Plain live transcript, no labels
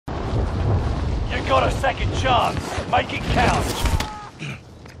got a second chance. Make it count.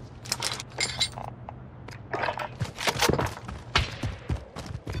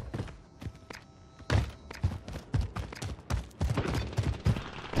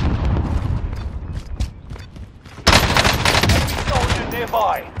 Soldier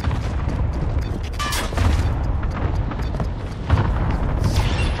nearby.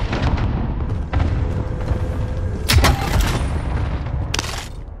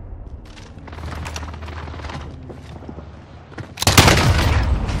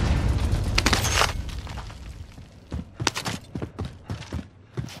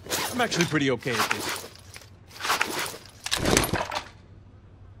 I'm actually pretty okay at this.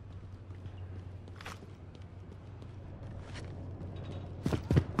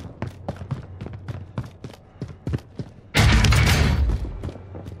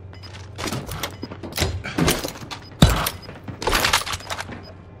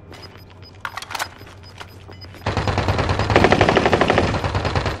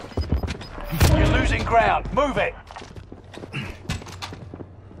 You're losing ground. Move it.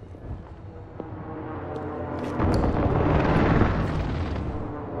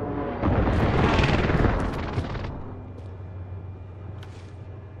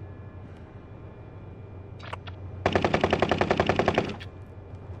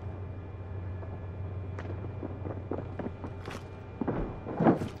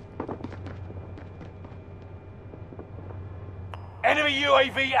 Enemy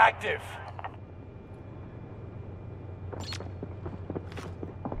UAV active.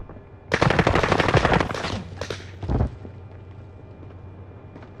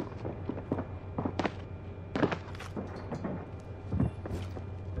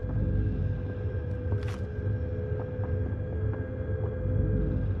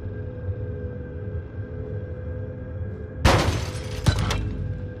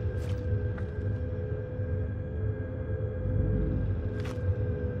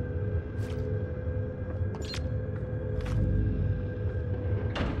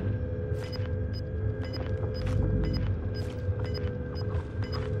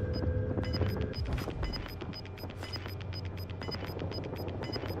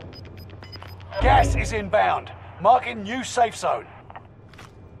 Gas is inbound. Marking new safe zone.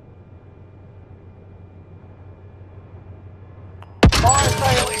 Fire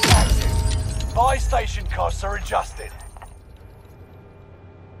sale is active. Buy station costs are adjusted.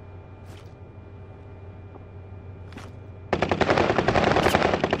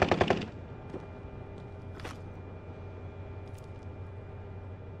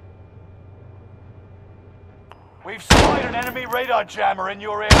 We've spied an enemy radar jammer in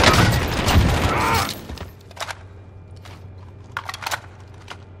your area.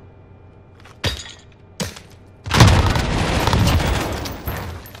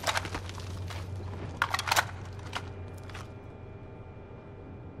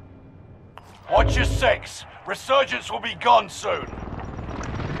 Watch your six. Resurgence will be gone soon.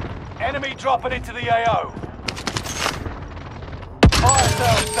 Enemy dropping into the AO. Fire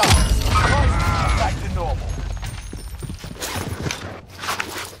sales done. Prices back to normal.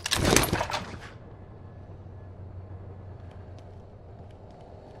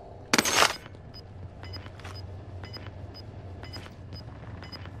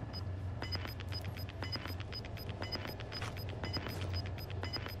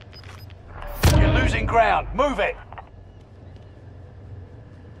 Losing ground. Move it.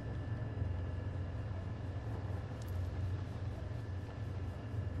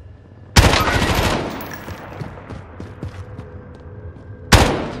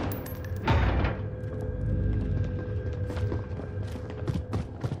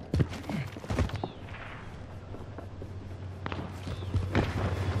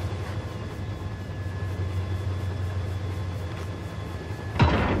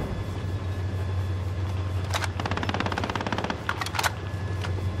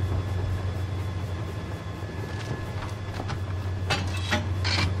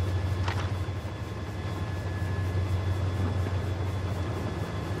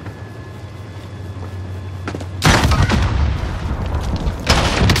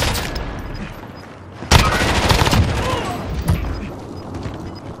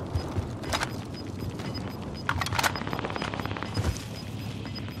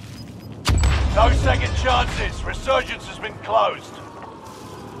 No second chances. Resurgence has been closed.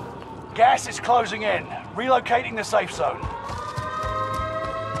 Gas is closing in. Relocating the safe zone.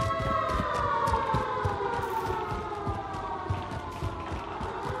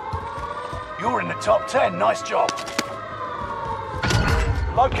 You're in the top 10. Nice job.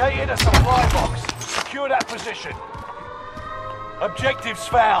 Located a supply box. Secure that position. Objectives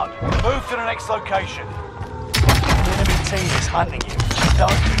found. Move to the next location. The enemy team is hunting you.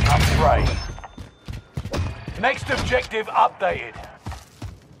 Don't become prey. Next objective updated.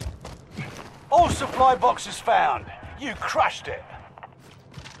 All supply boxes found. You crushed it.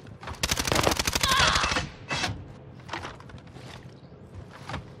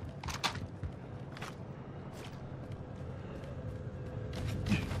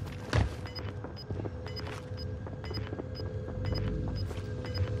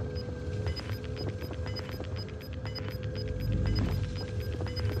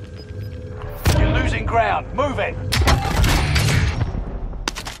 Ground. Move it.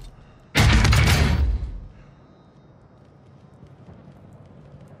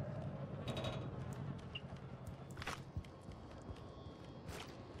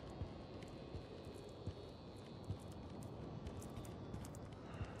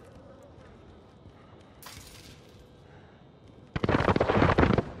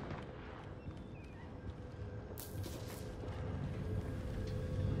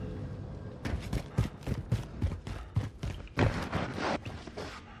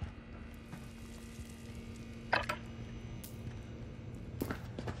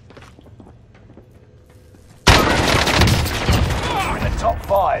 Top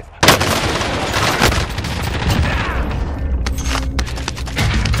 5.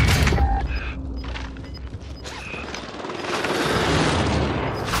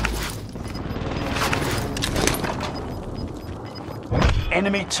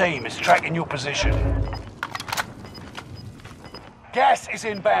 Enemy team is tracking your position. Gas is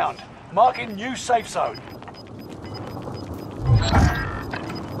inbound. Marking new safe zone.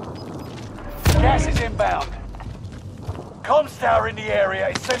 Gas is inbound. Comms tower in the area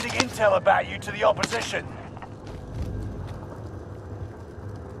is sending intel about you to the opposition.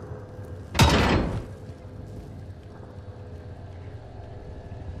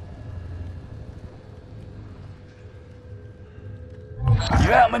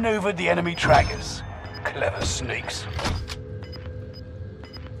 You outmaneuvered the enemy trackers. Clever sneaks.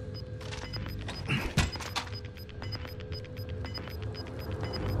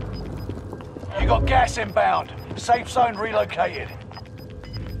 You got gas inbound. Safe zone relocated.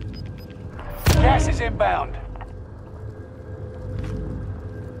 Gas is inbound.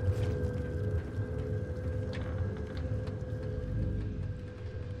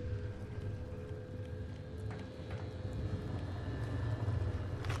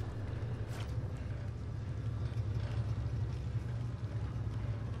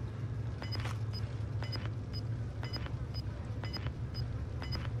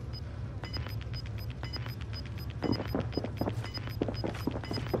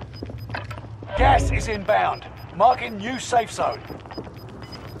 Gas is inbound. Marking new safe zone.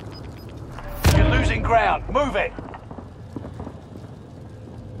 You're losing ground. Move it.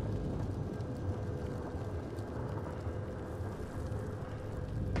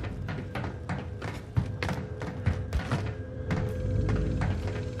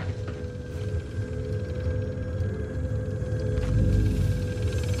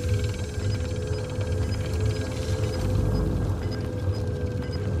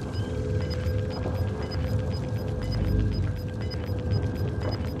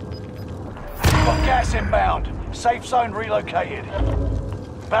 Gas inbound. Safe zone relocated.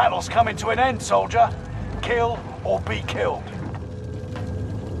 Battle's coming to an end, soldier. Kill or be killed.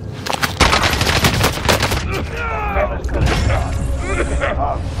 Never gonna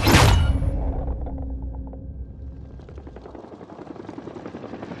start.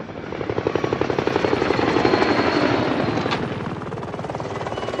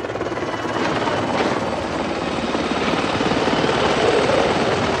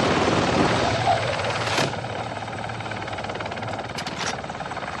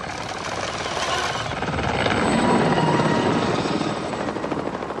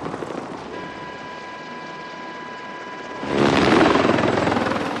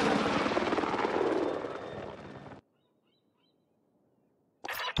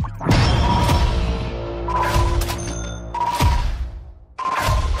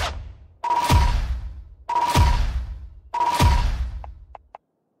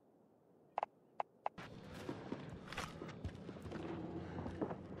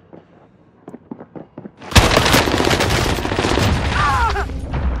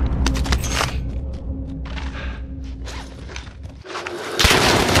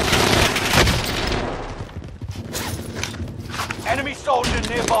 Enemy soldier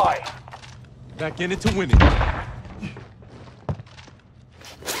nearby. Back in it to win it.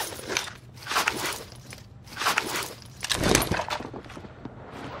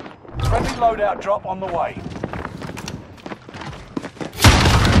 Friendly loadout drop on the way.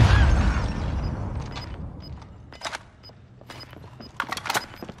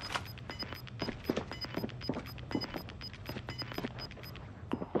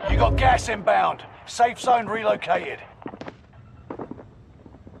 Gas inbound. Safe zone relocated.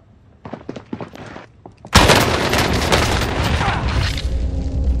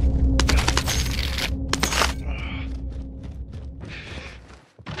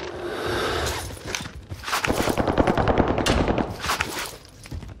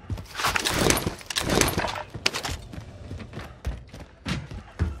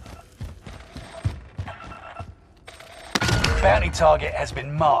 Bounty target has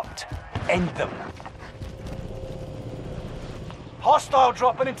been marked. End them. Hostile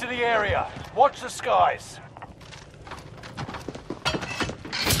dropping into the area. Watch the skies.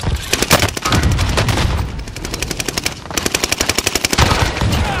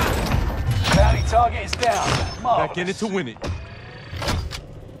 Bounty target is down. Marvelous. Back in it to win it.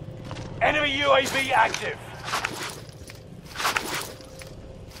 Enemy UAV active.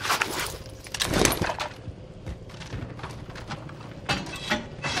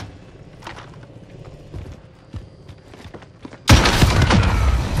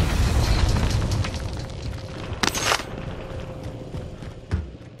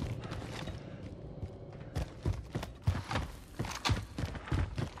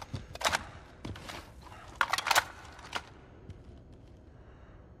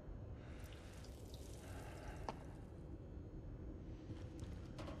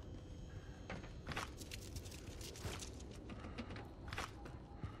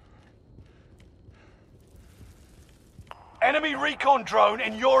 Enemy recon drone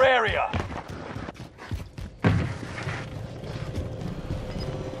in your area.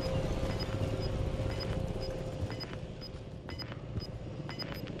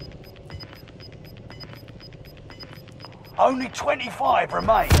 Only 25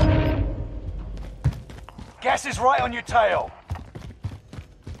 remain. Gas is right on your tail.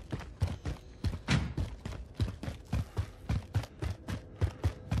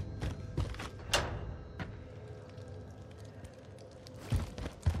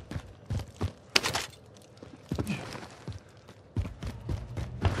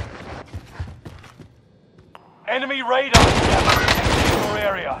 Enemy radar in your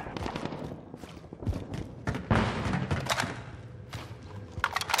area.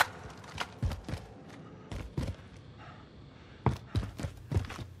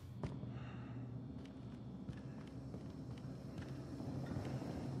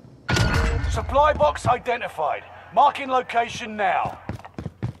 Supply box identified. Marking location now.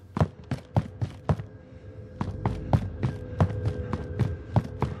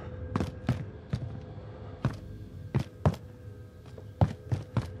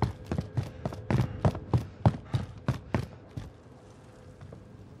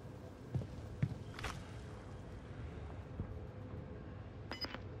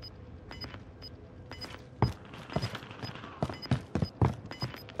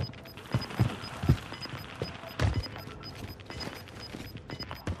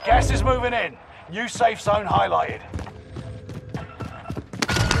 Gas is moving in. New safe zone highlighted.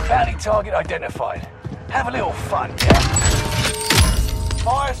 Bounty target identified. Have a little fun, yeah?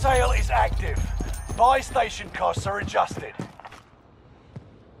 Fire sale is active. Buy station costs are adjusted.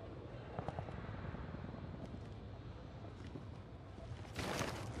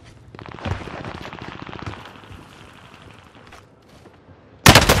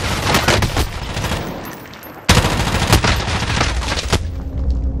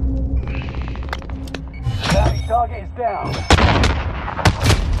 Target is down.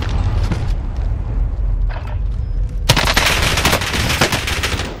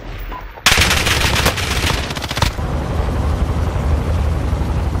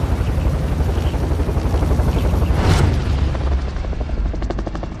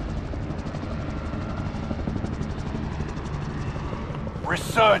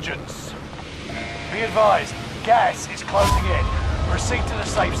 Resurgence. Be advised, gas is closing in. Proceed to the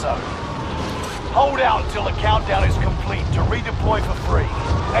safe zone. Hold out until the countdown is complete to redeploy for free.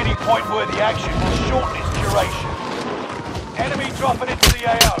 Any point-worthy action will shorten its duration. Enemy dropping into the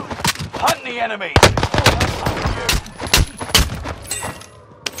AO. Hunt the enemy.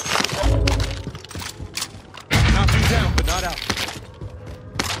 Knock you down, but not out.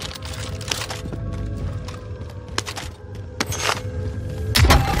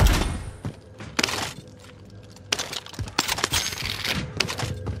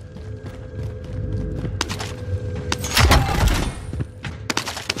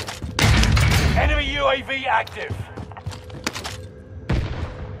 UAV active.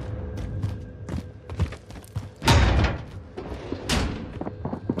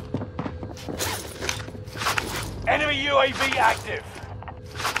 Enemy UAV active.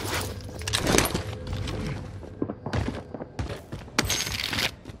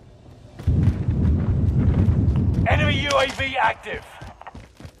 UAV active.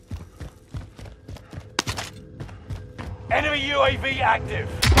 Enemy UAV active.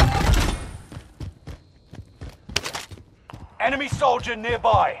 Enemy soldier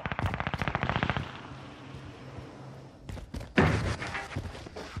nearby.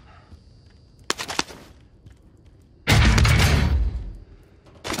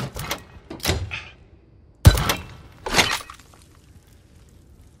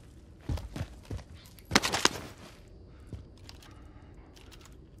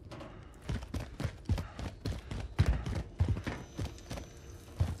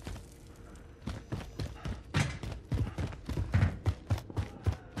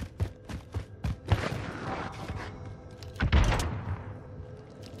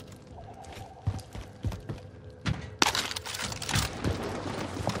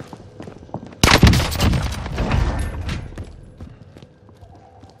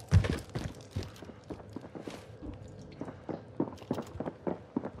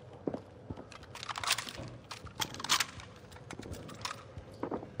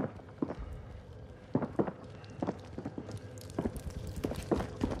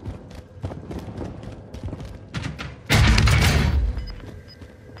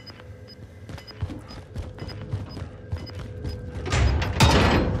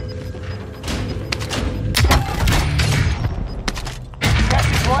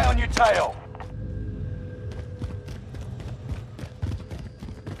 Right on your tail.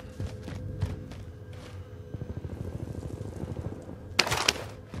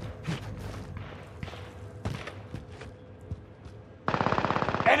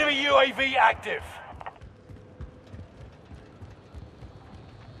 Enemy UAV active.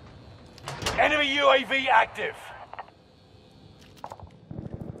 Enemy UAV active.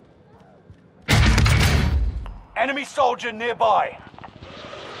 Enemy soldier nearby.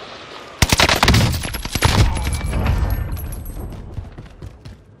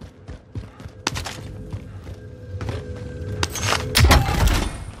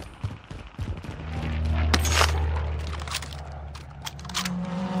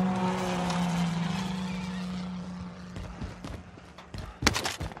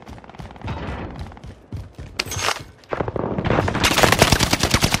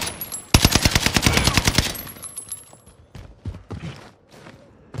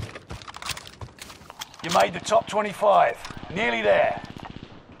 You made the top 25. Nearly there.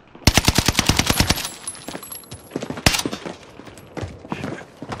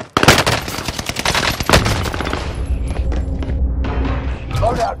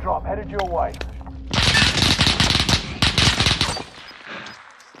 Loadout drop headed your way.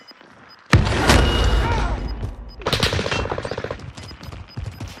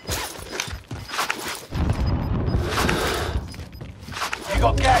 You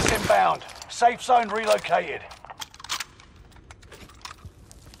got gas inbound. Safe zone relocated.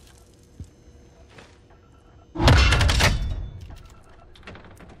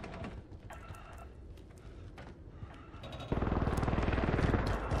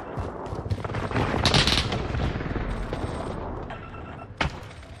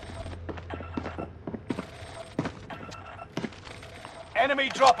 Enemy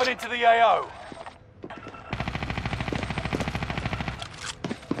dropping into the AO.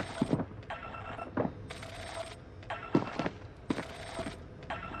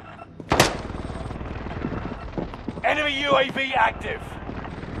 Enemy UAV active.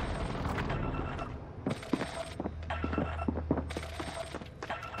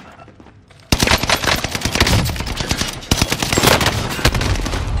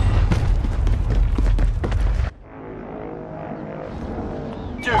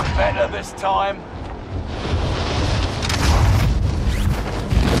 Do better this time.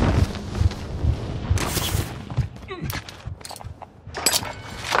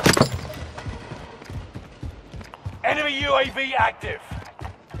 Enemy UAV active.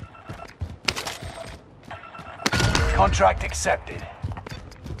 Contract accepted.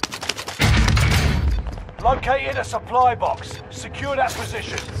 Located a supply box. Secure that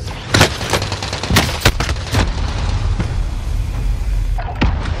position.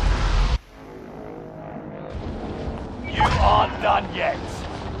 You aren't done yet.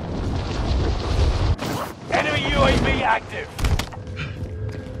 Enemy UAV active.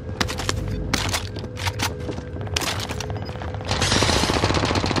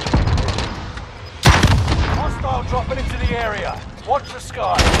 Hostile dropping into the area. Watch the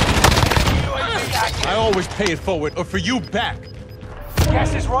sky. Enemy UAV active. I always pay it forward or for you back.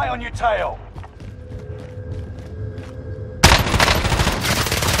 Gas is right on your tail.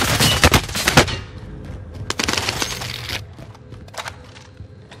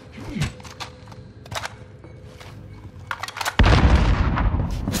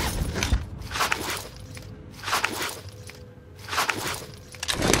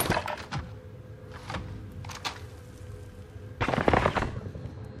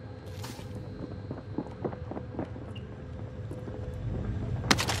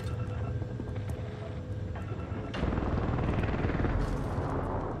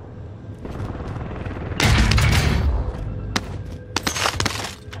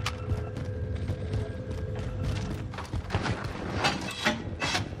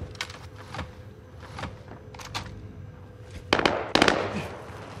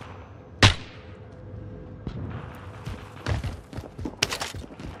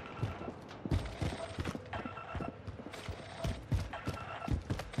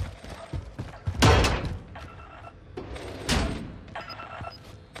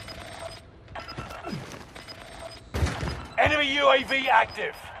 Enemy UAV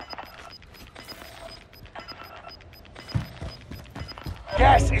active.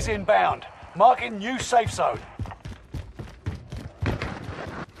 Gas is inbound. Marking new safe zone.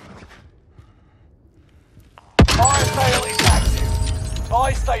 Fire sale is active.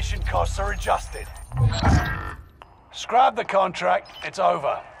 Buy station costs are adjusted. Scrap the contract. It's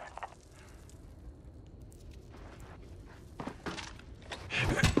over.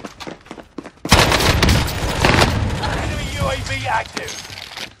 Enemy UAV active.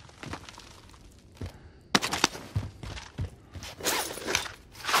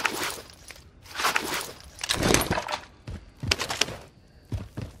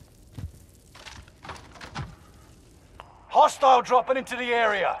 Hostile dropping into the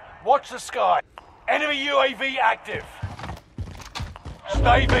area. Watch the sky. Enemy UAV active.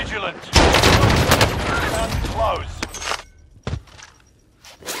 Stay vigilant. Close.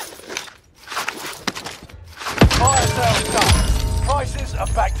 Fire sales done. Prices are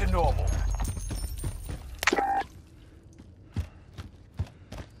back to normal.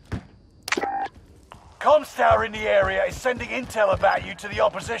 Comms tower in the area is sending intel about you to the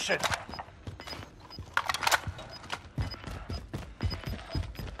opposition.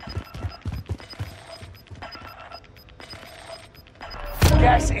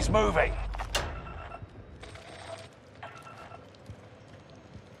 Gas is moving.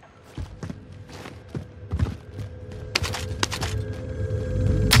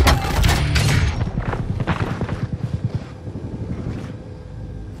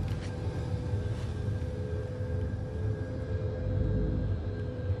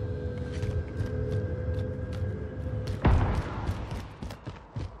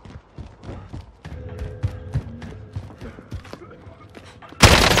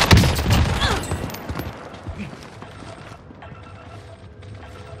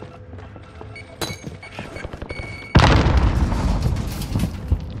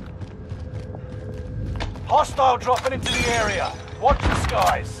 Hostile dropping into the area. Watch the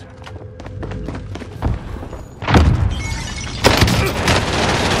skies.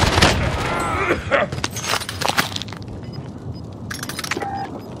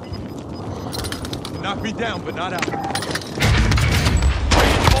 Knock me down, but not out.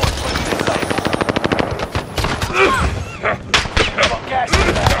 Reinforcements disabled. Got gas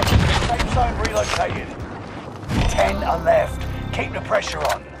inbound. Safe zone relocated. 10 are left. Keep the pressure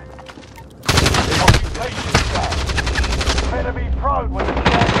on. Occupation flag. Better be prone when it's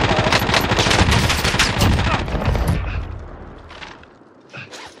gas.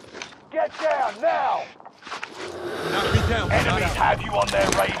 Get down now! Knock me down, but not Enemies out. have you on their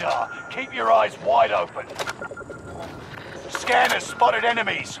radar. Keep your eyes wide open. Scanners spotted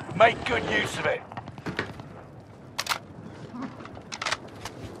enemies. Make good use of it.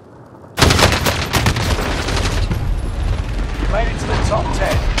 You made it to the top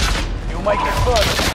 10. You'll make it further.